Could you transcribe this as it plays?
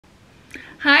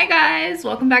Hi guys,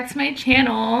 welcome back to my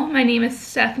channel. My name is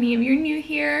Stephanie if you're new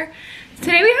here.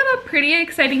 Today we have a pretty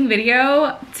exciting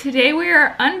video. Today we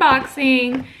are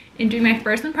unboxing and doing my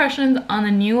first impressions on the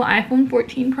new iPhone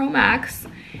 14 Pro Max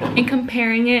and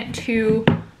comparing it to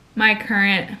my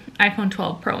current iPhone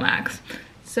 12 Pro Max.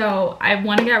 So I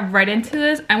want to get right into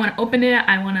this. I want to open it.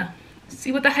 I want to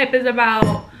see what the hype is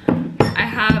about. I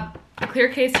have a clear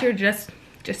case here just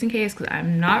in case because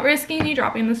I'm not risking me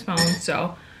dropping this phone.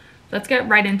 So let's get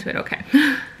right into it, okay?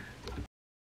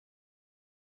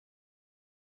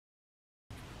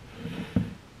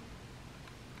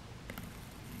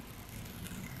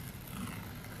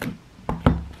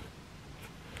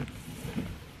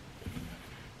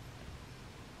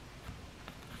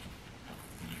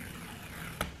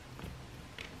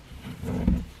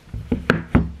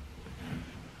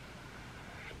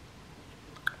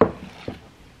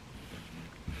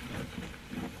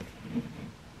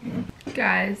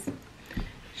 Guys,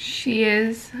 she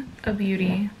is a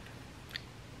beauty.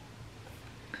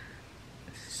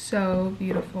 So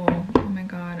beautiful. Oh my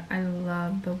god, I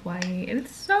love the white.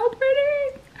 It's so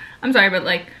pretty. I'm sorry, but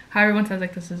like how everyone says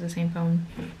like this is the same phone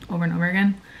over and over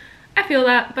again. I feel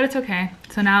that, but it's okay.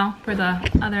 So now for the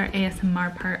other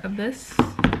ASMR part of this.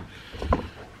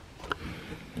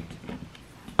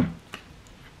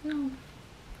 No.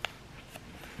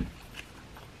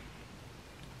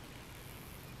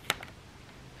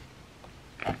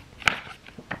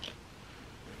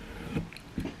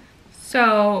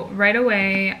 So right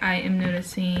away, I am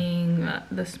noticing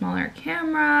the smaller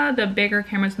camera, the bigger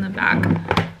cameras in the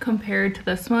back compared to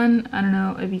this one. I don't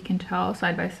know if you can tell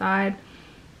side by side.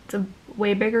 It's a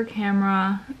way bigger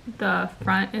camera. The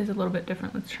front is a little bit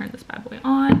different. Let's turn this bad boy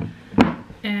on.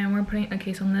 And we're putting a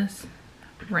case on this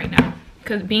right now.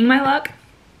 Because being my luck,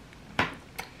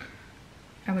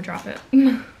 I would drop it.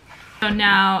 So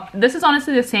now, this is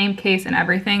honestly the same case and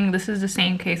everything. This is the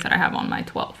same case that I have on my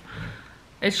 12.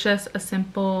 It's just a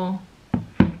simple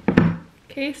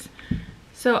case.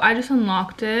 So I just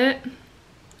unlocked it.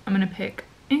 I'm gonna pick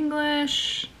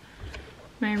English,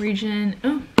 my region.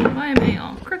 Oh, why am I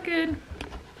all crooked?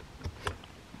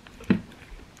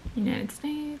 United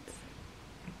States.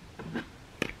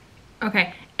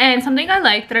 Okay, and something I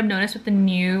like that I've noticed with when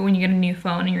you get a new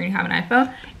phone and you're gonna have an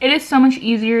iPhone, it is so much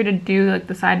easier to do like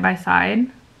the side by side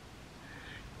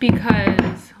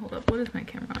because, hold up, what is my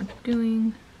camera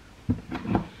doing?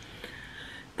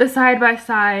 The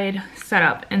side-by-side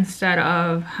setup instead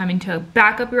of having to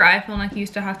back up your iPhone like you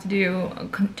used to have to do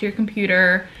to your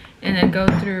computer and then go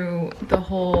through the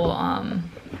whole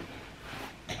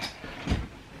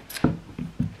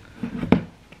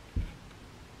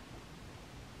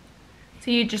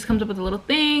see, it just comes up with a little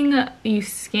thing, you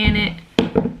scan it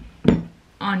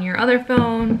on your other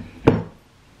phone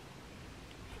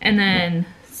and then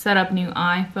set up new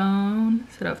iPhone,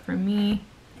 set up for me.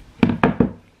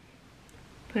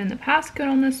 Put in the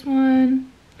passcode on this one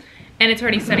and it's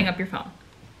already setting up your phone.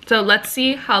 So let's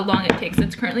see how long it takes.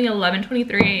 It's currently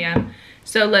 11:23 a.m.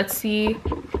 So let's see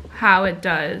how it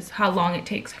does, how long it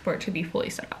takes for it to be fully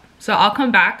set up. So I'll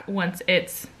come back once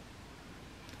it's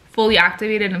fully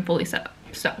activated and fully set up.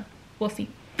 So we'll see.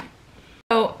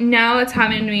 So now it's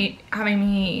having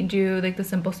me do like the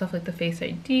simple stuff like the Face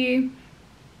ID,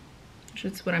 which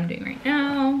is what I'm doing right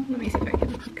now. Let me see if I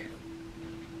can like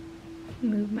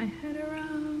move my head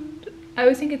around. I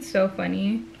always think it's so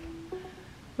funny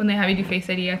when they have you do Face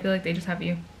ID. I feel like they just have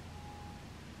you.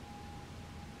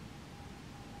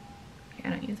 Okay, I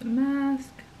don't use a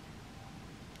mask.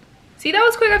 See, that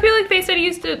was quick. I feel like Face ID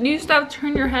used to have to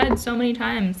turn your head so many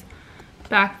times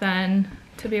back then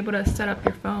to be able to set up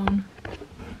your phone.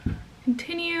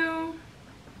 Continue.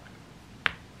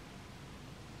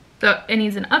 So it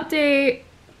needs an update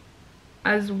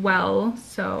as well,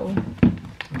 so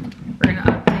we're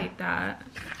gonna update that.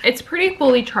 It's pretty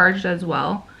fully charged as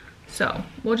well, so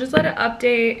we'll just let it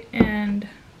update and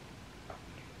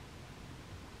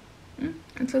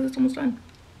it says it's almost done.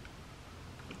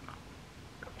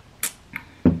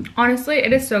 Honestly,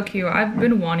 it is so cute. I've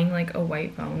been wanting like a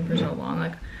white phone for so long.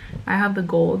 Like I have the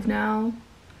gold now,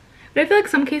 but I feel like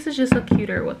some cases just look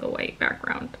cuter with a white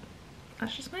background.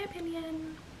 That's just my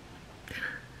opinion.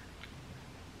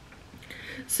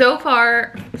 So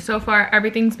far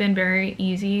everything's been very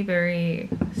easy, very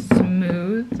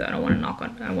smooth. So I want to knock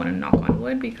on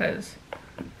wood because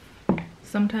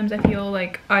sometimes I feel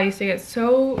like I used to get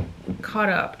so caught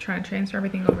up trying to transfer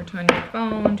everything over to a new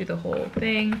phone, do the whole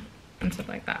thing and stuff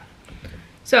like that.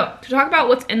 So to talk about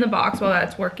what's in the box while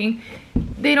that's working,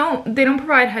 they don't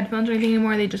provide headphones or anything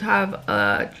anymore. They just have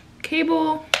a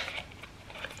cable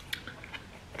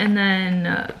and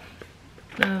then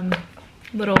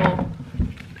little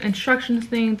instructions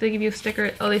thing. They give you a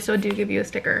sticker. Oh, they still do give you a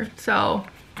sticker. So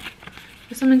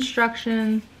there's some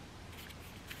instructions.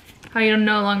 How you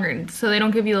no longer, so they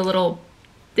don't give you a little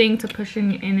thing to push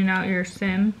in and out your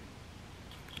SIM.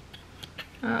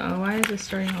 Uh oh, why is this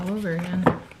starting all over again?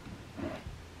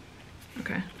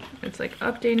 Okay, it's like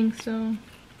updating still.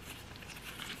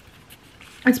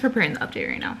 It's preparing the update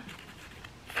right now.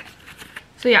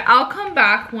 So yeah, I'll come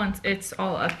back once it's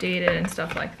all updated and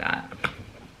stuff like that.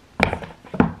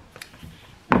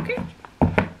 Okay.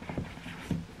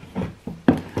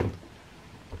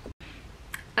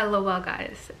 LOL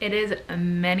guys, it is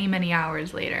many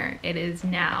hours later. It is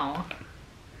now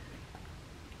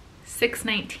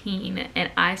 6:19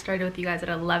 and I started with you guys at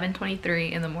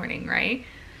 11:23 in the morning, right?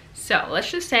 So let's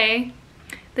just say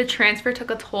the transfer took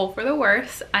a toll for the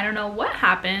worse. I don't know what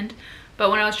happened,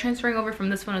 but when I was transferring over from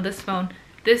this phone to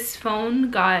this phone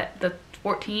got, the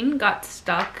 14 got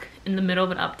stuck in the middle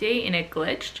of an update and it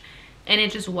glitched and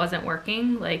it just wasn't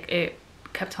working. Like it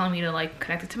kept telling me to like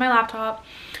connect it to my laptop,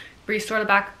 restore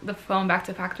the phone back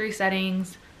to factory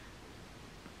settings,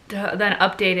 then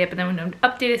update it, but then when I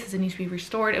update it, it says it needs to be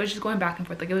restored. It was just going back and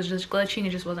forth, like it was just glitching, it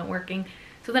just wasn't working.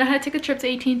 So then I had to take a trip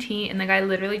to AT&T and the guy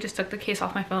literally just took the case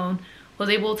off my phone, was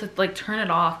able to like turn it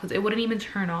off because it wouldn't even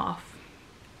turn off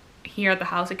here at the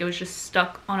house. Like it was just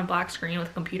stuck on a black screen with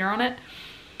a computer on it,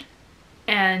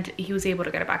 and he was able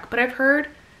to get it back. But I've heard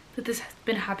that this has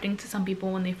been happening to some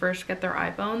people when they first get their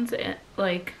iPhones, and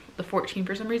like the 14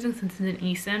 for some reason, since it's an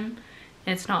eSIM and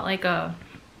it's not like a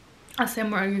SIM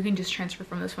where you can just transfer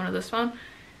from this phone to this phone.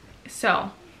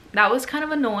 So that was kind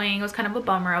of annoying. It was kind of a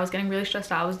bummer. I was getting really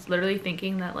stressed out. I was literally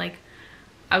thinking that like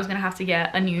I was gonna have to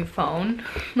get a new phone.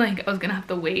 Like I was gonna have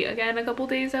to wait again a couple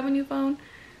days to have a new phone.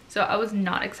 So I was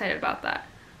not excited about that.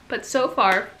 But so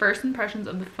far, first impressions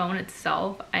of the phone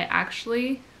itself, I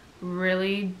actually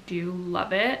really do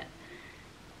love it.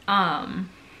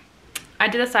 I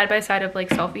did a side-by-side of like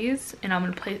selfies and I'm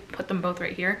gonna put them both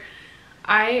right here.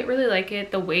 I really like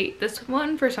it. The weight, this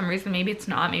one for some reason, maybe it's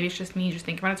not, maybe it's just me just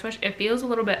thinking about it so much, it feels a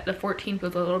little bit, the 14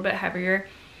 feels a little bit heavier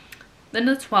than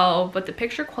the 12, but the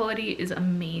picture quality is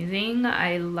amazing.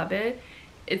 I love it.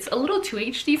 It's a little too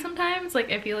HD sometimes.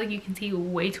 Like I feel like you can see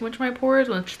way too much of my pores,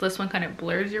 which this one kind of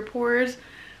blurs your pores,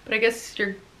 but I guess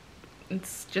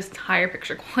it's just higher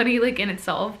picture quality like in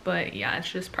itself. But yeah,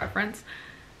 it's just preference.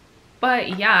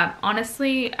 But yeah,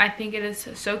 honestly, I think it is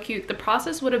so cute. The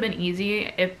process would have been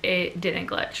easy if it didn't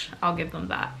glitch. I'll give them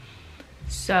that.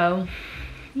 So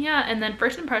yeah, and then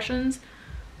first impressions,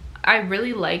 I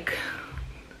really like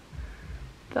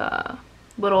the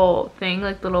little thing,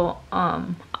 like little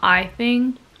eye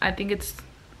thing. I think it's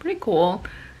pretty cool.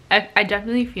 I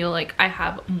definitely feel like I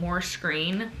have more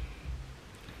screen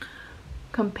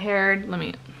compared, let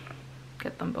me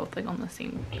get them both like on the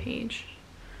same page.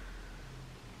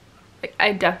 Like,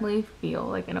 I definitely feel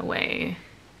like in a way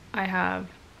I have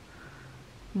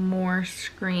more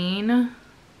screen.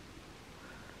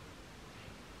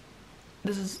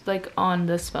 This is like on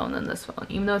this phone than this phone,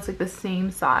 even though it's like the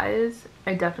same size.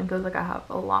 I definitely feel like I have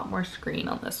a lot more screen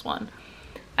on this one.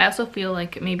 I also feel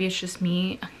like maybe it's just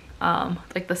me,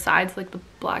 like the sides, like the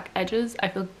black edges, I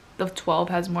feel the 12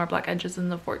 has more black edges than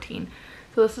the 14.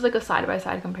 So this is like a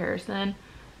side-by-side comparison.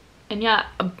 And yeah,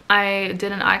 I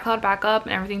did an iCloud backup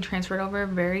and everything transferred over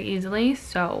very easily,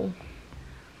 so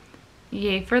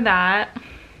yay for that.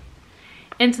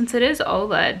 And since it is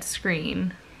OLED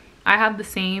screen, I have the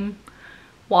same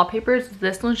wallpapers.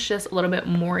 This one's just a little bit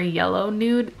more yellow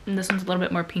nude and this one's a little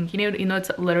bit more pinky nude, even though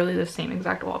it's literally the same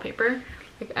exact wallpaper.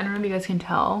 Like, I don't know if you guys can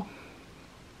tell,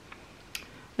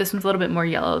 this one's a little bit more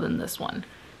yellow than this one.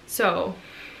 So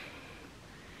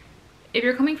if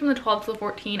you're coming from the 12 to the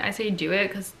 14, I say do it,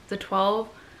 because the 12,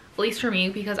 at least for me,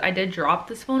 because I did drop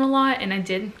this phone a lot and I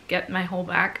did get my whole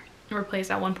back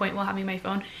replaced at one point while having my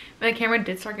phone. My camera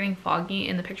did start getting foggy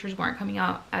and the pictures weren't coming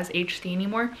out as HD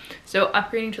anymore. So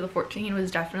upgrading to the 14 was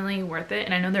definitely worth it.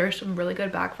 And I know there are some really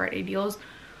good Black Friday deals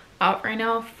out right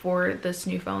now for this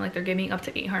new phone. Like they're giving up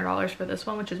to $800 for this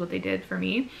one, which is what they did for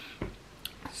me.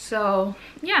 So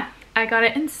yeah, I got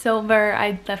it in silver.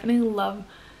 I definitely love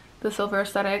the silver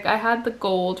aesthetic. I had the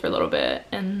gold for a little bit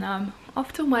and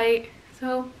off to white.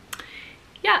 So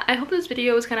yeah, I hope this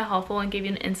video was kind of helpful and gave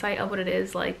you an insight of what it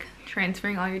is like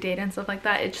transferring all your data and stuff like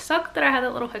that. It sucked that I had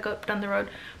that little hiccup down the road,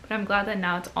 but I'm glad that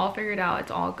now it's all figured out. It's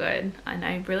all good and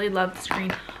I really love the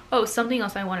screen. Oh, something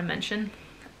else I want to mention,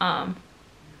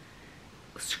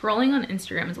 scrolling on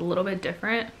Instagram is a little bit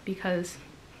different because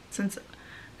since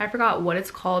I forgot what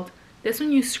it's called, this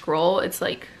when you scroll it's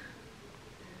like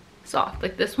soft.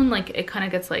 Like this one, like it kind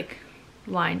of gets like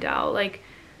lined out. Like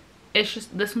it's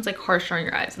just, this one's like harsher on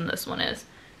your eyes than this one is.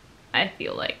 I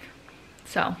feel like.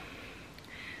 So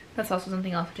that's also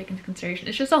something else to take into consideration.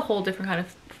 It's just a whole different kind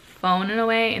of phone in a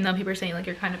way, and then people are saying like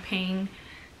you're kind of paying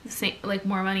the same, like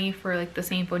more money for like the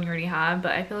same phone you already have,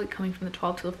 but I feel like coming from the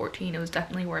 12 to the 14, it was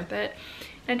definitely worth it,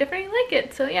 and I definitely like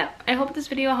it. So yeah, I hope this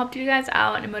video helped you guys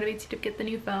out and it motivates you to get the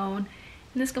new phone.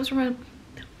 And this comes from a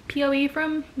POE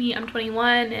from me. I'm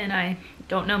 21 and I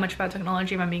don't know much about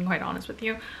technology, if I'm being quite honest with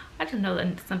you. I just know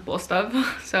the simple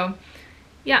stuff. So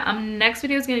yeah, next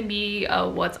video is going to be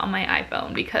what's on my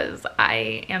iPhone, because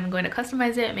I am going to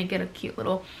customize it, make it a cute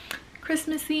little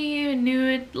Christmassy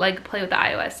nude, like play with the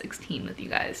iOS 16 with you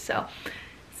guys. So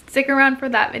stick around for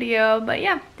that video. But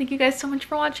yeah, thank you guys so much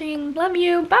for watching. Love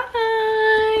you.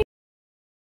 Bye.